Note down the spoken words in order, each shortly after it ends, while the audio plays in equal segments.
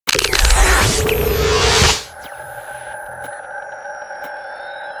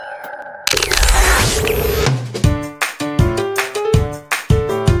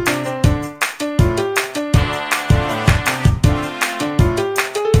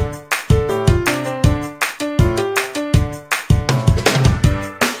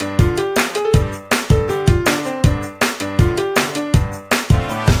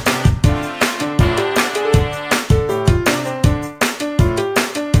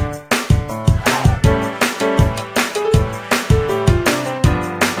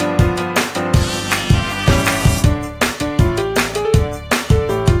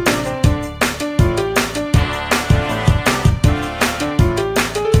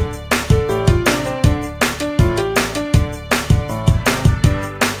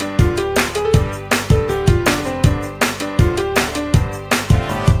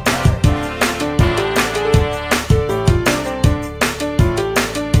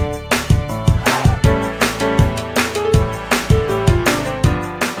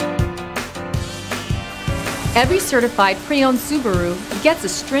Every certified pre-owned Subaru gets a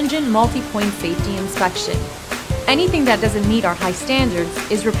stringent multi-point safety inspection. Anything that doesn't meet our high standards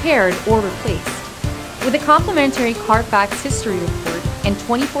is repaired or replaced. With a complimentary Carfax history report and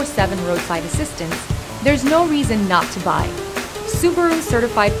 24/7 roadside assistance, there's no reason not to buy. Subaru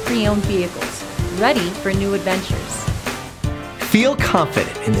certified pre-owned vehicles, ready for new adventures. Feel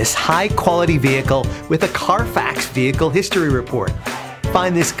confident in this high-quality vehicle with a Carfax Vehicle History Report.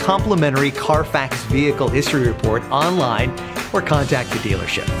 Find this complimentary Carfax Vehicle History Report online or contact the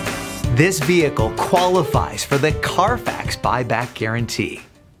dealership. This vehicle qualifies for the Carfax Buyback Guarantee.